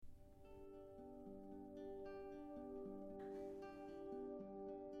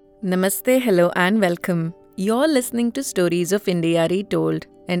Namaste, hello and welcome. You're listening to Stories of India Retold,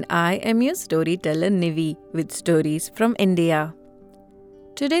 and I am your storyteller Nivi with stories from India.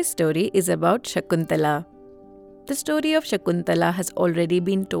 Today's story is about Shakuntala. The story of Shakuntala has already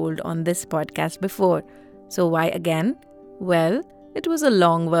been told on this podcast before, so why again? Well, it was a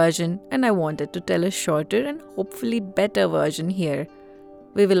long version and I wanted to tell a shorter and hopefully better version here.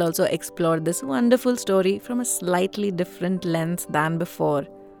 We will also explore this wonderful story from a slightly different lens than before.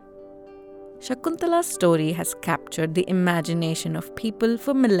 Shakuntala's story has captured the imagination of people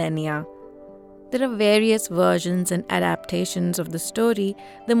for millennia. There are various versions and adaptations of the story,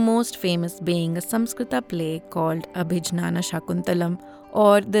 the most famous being a Samskrita play called Abhijnana Shakuntalam,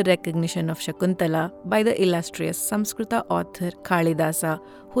 or The Recognition of Shakuntala, by the illustrious Samskrita author Kalidasa,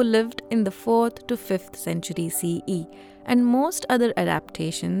 who lived in the 4th to 5th century CE, and most other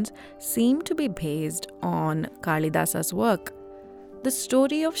adaptations seem to be based on Kalidasa's work. The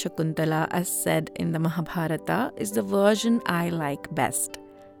story of Shakuntala, as said in the Mahabharata, is the version I like best.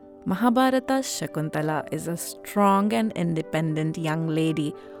 Mahabharata's Shakuntala is a strong and independent young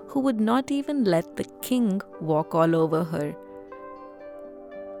lady who would not even let the king walk all over her.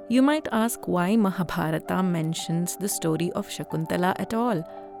 You might ask why Mahabharata mentions the story of Shakuntala at all.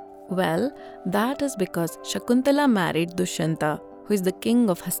 Well, that is because Shakuntala married Dushyanta, who is the king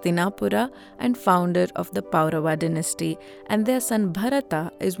of Hastinapura and founder of the Paurava dynasty, and their son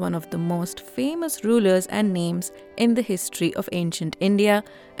Bharata is one of the most famous rulers and names in the history of ancient India,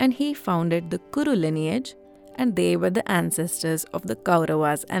 and he founded the Kuru lineage, and they were the ancestors of the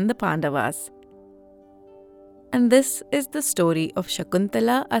Kauravas and the Pandavas. And this is the story of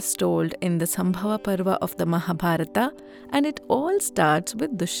Shakuntala as told in the Sambhava Parva of the Mahabharata, and it all starts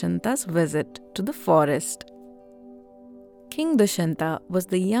with Dushyanta's visit to the forest. King Dushyanta was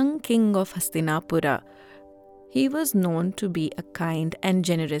the young king of Hastinapura. He was known to be a kind and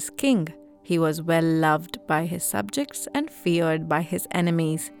generous king. He was well loved by his subjects and feared by his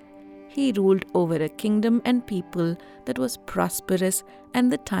enemies. He ruled over a kingdom and people that was prosperous, and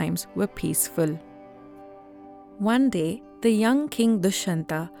the times were peaceful. One day, the young king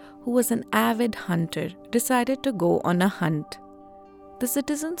Dushyanta, who was an avid hunter, decided to go on a hunt. The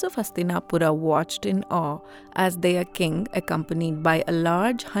citizens of Hastinapura watched in awe as their king, accompanied by a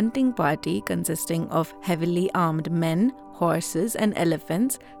large hunting party consisting of heavily armed men, horses, and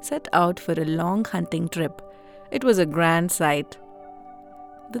elephants, set out for a long hunting trip. It was a grand sight.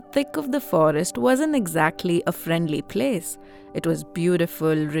 The thick of the forest wasn't exactly a friendly place. It was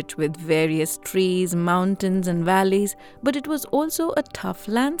beautiful, rich with various trees, mountains, and valleys, but it was also a tough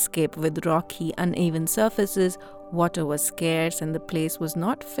landscape with rocky, uneven surfaces. Water was scarce and the place was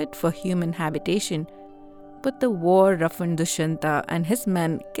not fit for human habitation. But the war roughened Dushyanta and his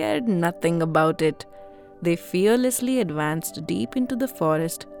men cared nothing about it. They fearlessly advanced deep into the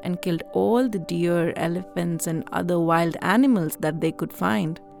forest and killed all the deer, elephants, and other wild animals that they could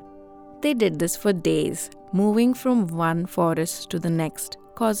find. They did this for days, moving from one forest to the next,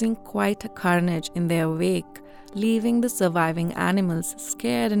 causing quite a carnage in their wake, leaving the surviving animals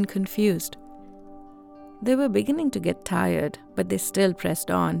scared and confused. They were beginning to get tired, but they still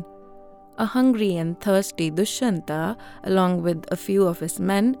pressed on. A hungry and thirsty Dushyanta, along with a few of his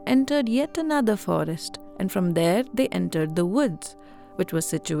men, entered yet another forest, and from there they entered the woods, which was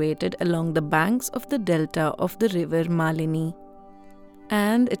situated along the banks of the delta of the river Malini.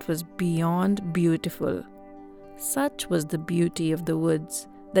 And it was beyond beautiful. Such was the beauty of the woods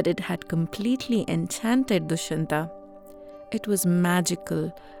that it had completely enchanted Dushyanta. It was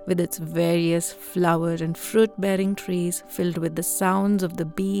magical, with its various flower and fruit-bearing trees filled with the sounds of the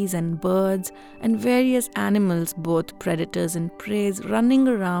bees and birds, and various animals, both predators and prey, running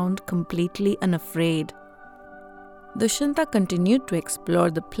around completely unafraid. Dushyanta continued to explore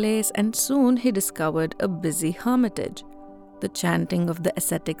the place, and soon he discovered a busy hermitage. The chanting of the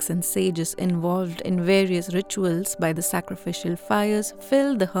ascetics and sages involved in various rituals by the sacrificial fires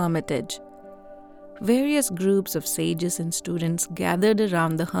filled the hermitage. Various groups of sages and students gathered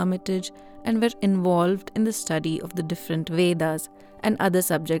around the hermitage and were involved in the study of the different Vedas and other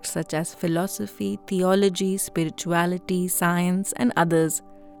subjects such as philosophy, theology, spirituality, science, and others.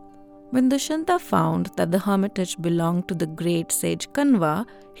 When Dushyanta found that the hermitage belonged to the great sage Kanva,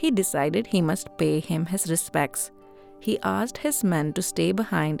 he decided he must pay him his respects. He asked his men to stay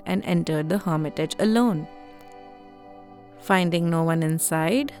behind and entered the hermitage alone. Finding no one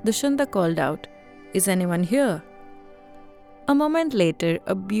inside, Dushyanta called out, "Is anyone here?" A moment later,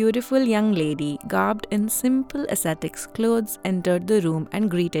 a beautiful young lady, garbed in simple ascetic's clothes, entered the room and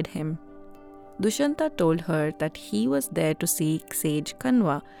greeted him. Dushyanta told her that he was there to seek sage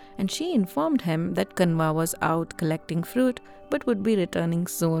Kanva, and she informed him that Kanva was out collecting fruit but would be returning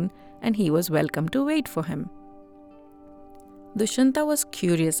soon, and he was welcome to wait for him. Dushyanta was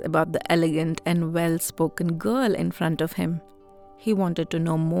curious about the elegant and well-spoken girl in front of him. He wanted to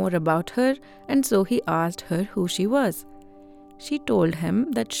know more about her, and so he asked her who she was. She told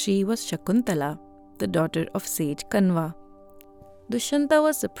him that she was Shakuntala, the daughter of sage Kanva. Dushyanta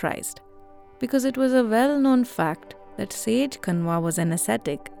was surprised, because it was a well-known fact that sage Kanva was an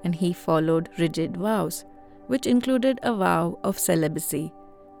ascetic and he followed rigid vows, which included a vow of celibacy.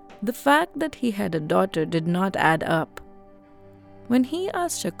 The fact that he had a daughter did not add up. When he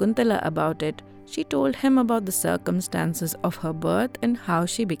asked Shakuntala about it, she told him about the circumstances of her birth and how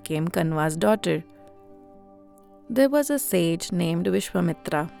she became Kanva's daughter. There was a sage named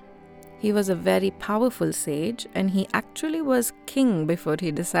Vishwamitra. He was a very powerful sage, and he actually was king before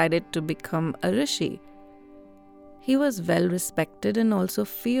he decided to become a rishi. He was well respected and also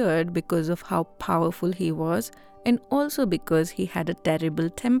feared because of how powerful he was, and also because he had a terrible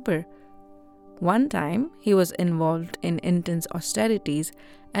temper. One time, he was involved in intense austerities,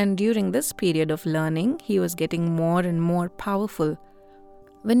 and during this period of learning, he was getting more and more powerful.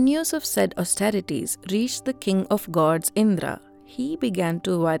 When news of said austerities reached the king of gods Indra, he began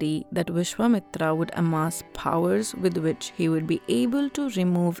to worry that Vishwamitra would amass powers with which he would be able to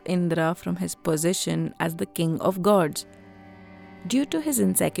remove Indra from his position as the king of gods. Due to his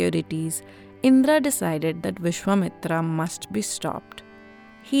insecurities, Indra decided that Vishwamitra must be stopped.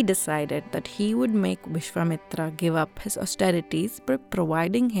 He decided that he would make Vishwamitra give up his austerities by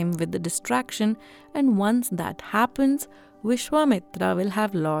providing him with the distraction, and once that happens, Vishwamitra will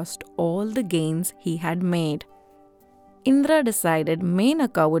have lost all the gains he had made. Indra decided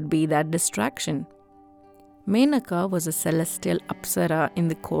Menaka would be that distraction. Menaka was a celestial Apsara in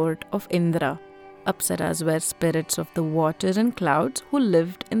the court of Indra. Apsaras were spirits of the water and clouds who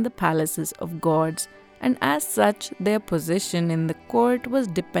lived in the palaces of gods, and as such their position in the court was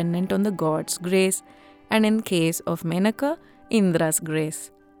dependent on the gods' grace, and in case of Menaka, Indra's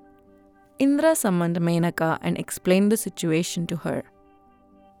grace. Indra summoned Menaka and explained the situation to her.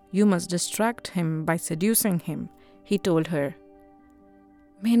 "You must distract him by seducing him," he told her.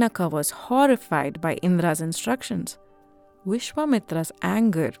 Menaka was horrified by Indra's instructions. Vishwamitra's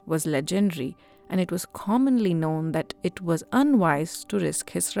anger was legendary, and it was commonly known that it was unwise to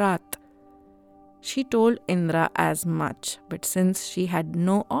risk his wrath. She told Indra as much, but since she had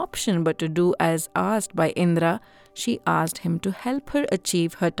no option but to do as asked by Indra, she asked him to help her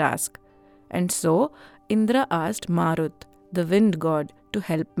achieve her task. And so, Indra asked Marut, the wind god, to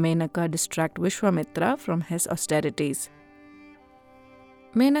help Menaka distract Vishwamitra from his austerities.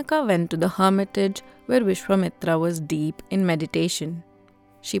 Menaka went to the hermitage where Vishwamitra was deep in meditation.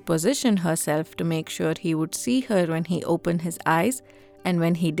 She positioned herself to make sure he would see her when he opened his eyes, and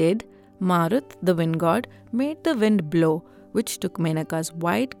when he did, Marut, the wind god, made the wind blow, which took Menaka's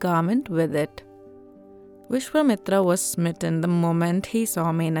white garment with it. Vishwamitra was smitten the moment he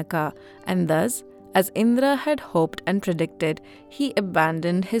saw Menaka, and thus, as Indra had hoped and predicted, he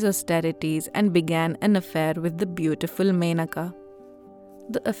abandoned his austerities and began an affair with the beautiful Menaka.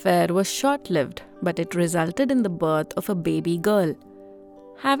 The affair was short-lived, but it resulted in the birth of a baby girl.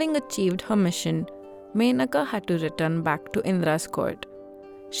 Having achieved her mission, Menaka had to return back to Indra's court.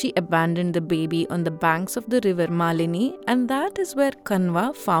 She abandoned the baby on the banks of the river Malini, and that is where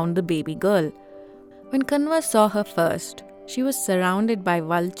Kanva found the baby girl. When Kanva saw her first, she was surrounded by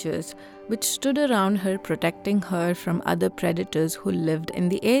vultures which stood around her protecting her from other predators who lived in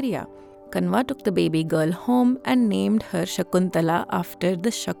the area. Kanva took the baby girl home and named her Shakuntala after the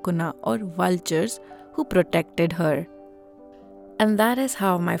Shakuna or vultures who protected her. "And that is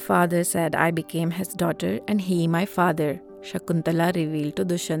how my father said I became his daughter and he my father," Shakuntala revealed to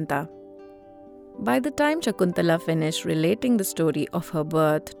Dushyanta. By the time Shakuntala finished relating the story of her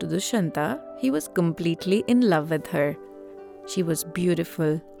birth to Dushyanta, he was completely in love with her. She was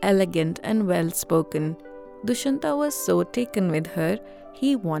beautiful, elegant, and well-spoken. Dushyanta was so taken with her,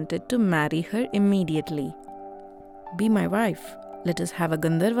 he wanted to marry her immediately. "Be my wife. Let us have a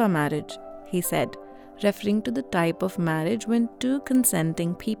Gandharva marriage," he said, referring to the type of marriage when two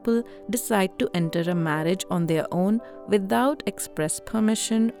consenting people decide to enter a marriage on their own without express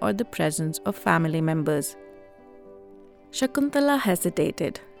permission or the presence of family members. Shakuntala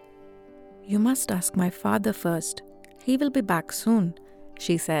hesitated. "You must ask my father first. He will be back soon,"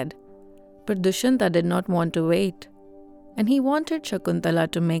 she said. But Dushyanta did not want to wait, and he wanted Shakuntala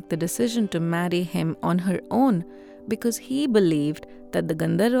to make the decision to marry him on her own because he believed that the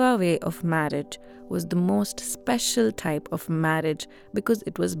Gandharva way of marriage was the most special type of marriage because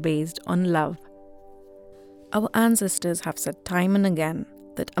it was based on love. Our ancestors have said time and again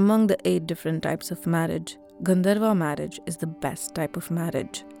that among the 8 different types of marriage, Gandharva marriage is the best type of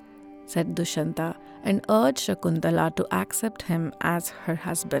marriage, said Dushyanta and urged Shakuntala to accept him as her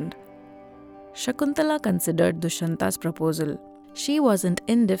husband. Shakuntala considered Dusyanta's proposal. She wasn't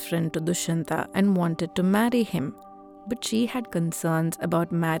indifferent to Dushyanta and wanted to marry him, but she had concerns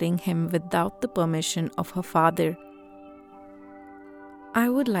about marrying him without the permission of her father. I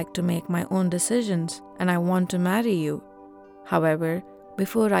would like to make my own decisions and I want to marry you. However,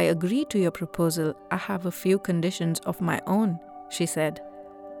 before I agree to your proposal, I have a few conditions of my own, she said.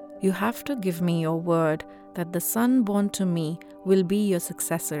 You have to give me your word that the son born to me will be your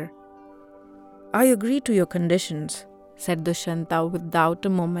successor. I agree to your conditions, said Dushyanta without a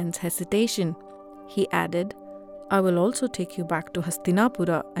moment's hesitation. He added, I will also take you back to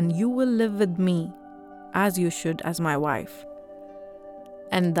Hastinapura and you will live with me, as you should as my wife.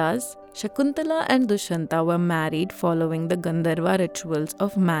 And thus, Shakuntala and Dushyanta were married following the Gandharva rituals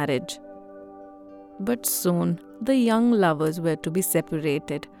of marriage. But soon, the young lovers were to be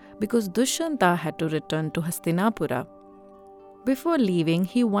separated because Dushyanta had to return to Hastinapura. Before leaving,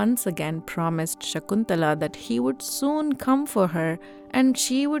 he once again promised Shakuntala that he would soon come for her and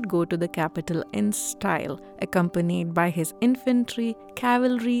she would go to the capital in style, accompanied by his infantry,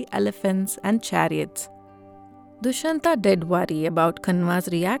 cavalry, elephants, and chariots. Dushyanta did worry about Kanwa's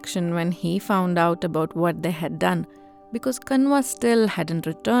reaction when he found out about what they had done, because Kanwa still hadn't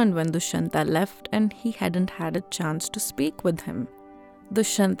returned when Dushyanta left and he hadn't had a chance to speak with him.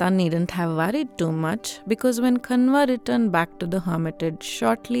 Dushyanta needn't have worried too much because when Kanwa returned back to the hermitage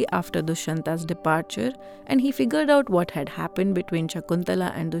shortly after Dusyanta's departure and he figured out what had happened between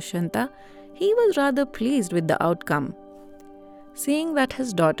Shakuntala and Dushyanta, he was rather pleased with the outcome. Seeing that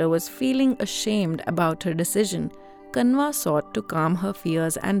his daughter was feeling ashamed about her decision, Kanwa sought to calm her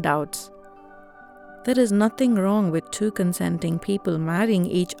fears and doubts. There is nothing wrong with 2 consenting people marrying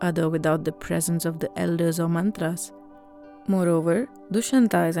each other without the presence of the elders or mantras. Moreover,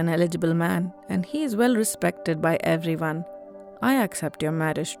 Dushyanta is an eligible man and he is well respected by everyone. I accept your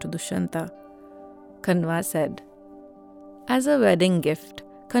marriage to Dushyanta, Kanwa said. As a wedding gift,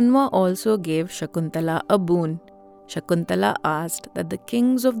 Kanwa also gave Shakuntala a boon. Shakuntala asked that the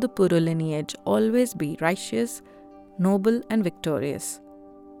kings of the Puru lineage always be righteous, noble and victorious.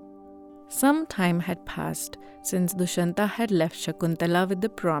 Some time had passed since Dushyanta had left Shakuntala with the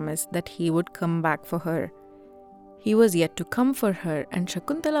promise that he would come back for her. He was yet to come for her and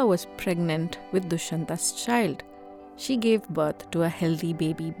Shakuntala was pregnant with Dusyanta's child. She gave birth to a healthy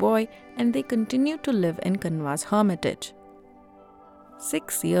baby boy and they continued to live in Kanwa's hermitage.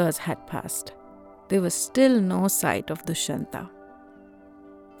 6 years had passed. There was still no sight of Dushyanta.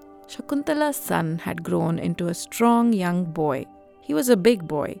 Shakuntala's son had grown into a strong young boy. He was a big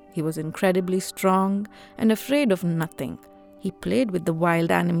boy. He was incredibly strong and afraid of nothing. He played with the wild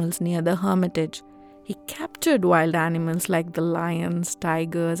animals near the hermitage. He captured wild animals like the lions,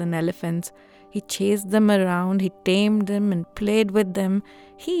 tigers, and elephants. He chased them around, he tamed them and played with them.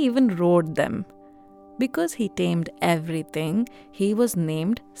 He even rode them. Because he tamed everything, he was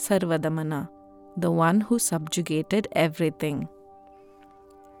named Sarvadamana, the one who subjugated everything.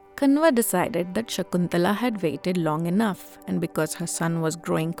 Kanwa decided that Shakuntala had waited long enough, and because her son was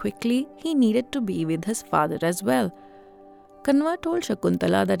growing quickly, he needed to be with his father as well. Kanwa told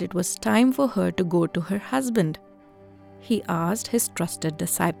Shakuntala that it was time for her to go to her husband. He asked his trusted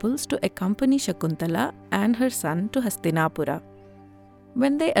disciples to accompany Shakuntala and her son to Hastinapura.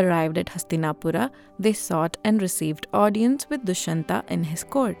 When they arrived at Hastinapura, they sought and received audience with Dushyanta in his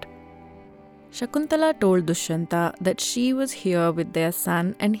court. Shakuntala told Dushyanta that she was here with their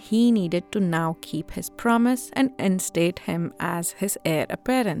son and he needed to now keep his promise and instate him as his heir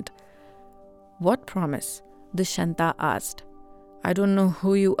apparent. What promise? Dushyanta asked. I don't know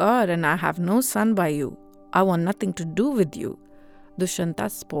who you are and I have no son by you. I want nothing to do with you. Dushyanta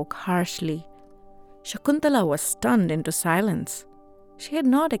spoke harshly. Shakuntala was stunned into silence. She had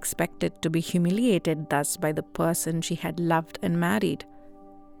not expected to be humiliated thus by the person she had loved and married.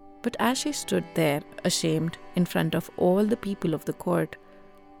 But as she stood there, ashamed, in front of all the people of the court,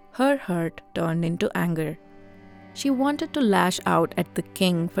 her hurt turned into anger. She wanted to lash out at the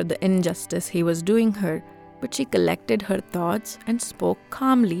king for the injustice he was doing her, but she collected her thoughts and spoke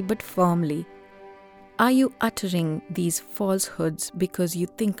calmly but firmly. Are you uttering these falsehoods because you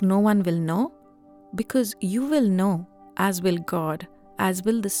think no one will know? Because you will know, as will God, as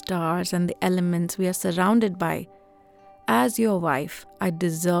will the stars and the elements we are surrounded by. As your wife, I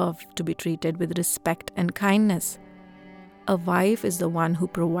deserve to be treated with respect and kindness. A wife is the one who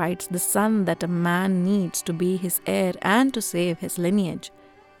provides the son that a man needs to be his heir and to save his lineage.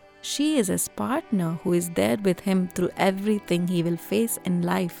 She is his partner who is there with him through everything he will face in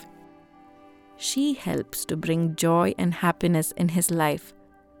life. She helps to bring joy and happiness in his life.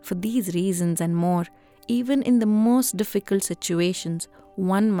 For these reasons and more, even in the most difficult situations,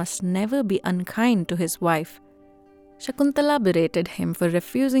 one must never be unkind to his wife. Shakuntala berated him for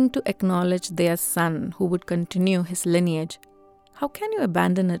refusing to acknowledge their son who would continue his lineage. "How can you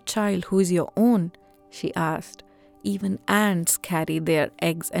abandon a child who is your own?" she asked. "Even ants carry their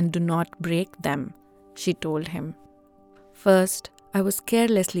eggs and do not break them," she told him. "First, I was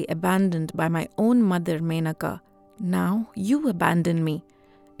carelessly abandoned by my own mother, Menaka. Now you abandon me.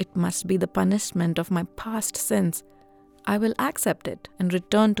 It must be the punishment of my past sins. I will accept it and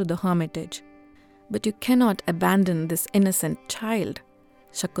return to the hermitage. But you cannot abandon this innocent child,"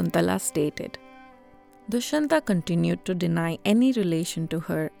 Shakuntala stated. Dushyanta continued to deny any relation to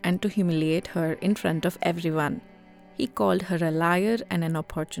her and to humiliate her in front of everyone. He called her a liar and an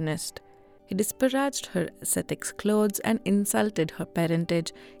opportunist. He disparaged her ascetic clothes and insulted her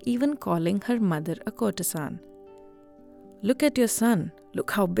parentage, even calling her mother a courtesan. "Look at your son.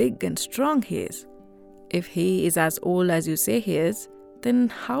 Look how big and strong he is. If he is as old as you say he is, then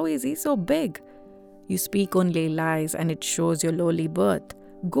how is he so big? You speak only lies and it shows your lowly birth.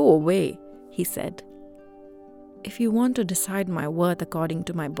 Go away," he said. "If you want to decide my worth according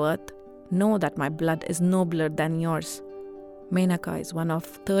to my birth, know that my blood is nobler than yours. Menaka is one of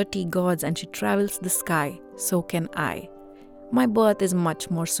 30 gods and she travels the sky, so can I. My birth is much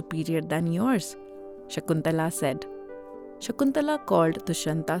more superior than yours," Shakuntala said. Shakuntala called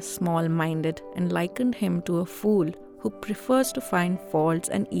Dushyanta small-minded and likened him to a fool who prefers to find faults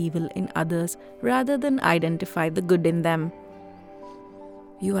and evil in others rather than identify the good in them.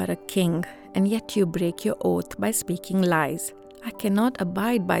 "You are a king, and yet you break your oath by speaking lies. I cannot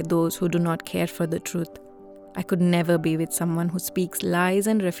abide by those who do not care for the truth. I could never be with someone who speaks lies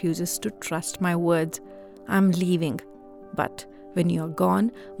and refuses to trust my words. I am leaving. But when you are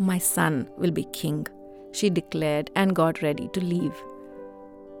gone, my son will be king," she declared and got ready to leave.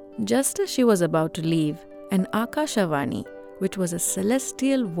 Just as she was about to leave, an Akashavani, which was a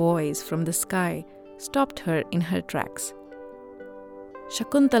celestial voice from the sky, stopped her in her tracks.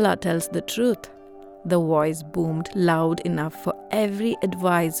 "Shakuntala tells the truth," the voice boomed loud enough for every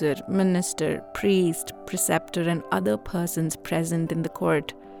advisor, minister, priest, preceptor and other persons present in the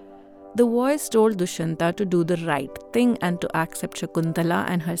court. The voice told Dushyanta to do the right thing and to accept Shakuntala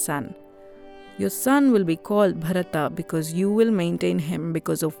and her son. "Your son will be called Bharata because you will maintain him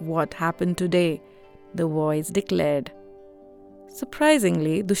because of what happened today," the voice declared.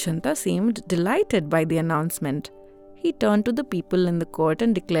 Surprisingly, Dushyanta seemed delighted by the announcement. He turned to the people in the court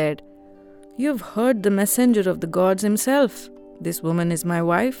and declared, "You've heard the messenger of the gods himself. This woman is my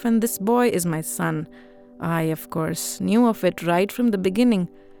wife and this boy is my son. I, of course, knew of it right from the beginning.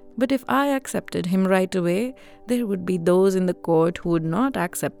 But if I accepted him right away, there would be those in the court who would not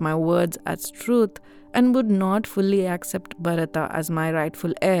accept my words as truth and would not fully accept Bharata as my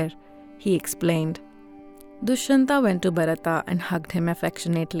rightful heir," he explained. Dushyanta went to Bharata and hugged him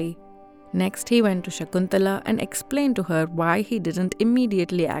affectionately. Next, he went to Shakuntala and explained to her why he didn't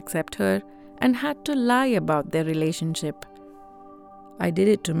immediately accept her and had to lie about their relationship. "I did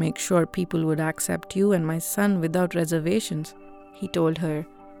it to make sure people would accept you and my son without reservations," he told her.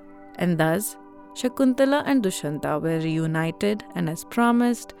 And thus, Shakuntala and Dushyanta were reunited, and as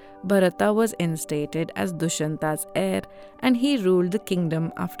promised, Bharata was instated as Dushyanta's heir and he ruled the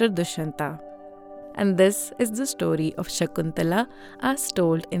kingdom after Dushyanta. And this is the story of Shakuntala as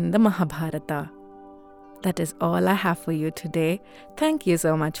told in the Mahabharata. That is all I have for you today. Thank you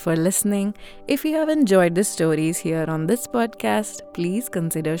so much for listening. If you have enjoyed the stories here on this podcast, please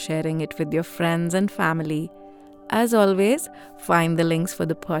consider sharing it with your friends and family. As always, find the links for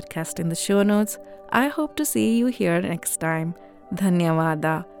the podcast in the show notes. I hope to see you here next time.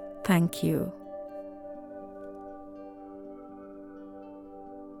 Dhanyavada. Thank you.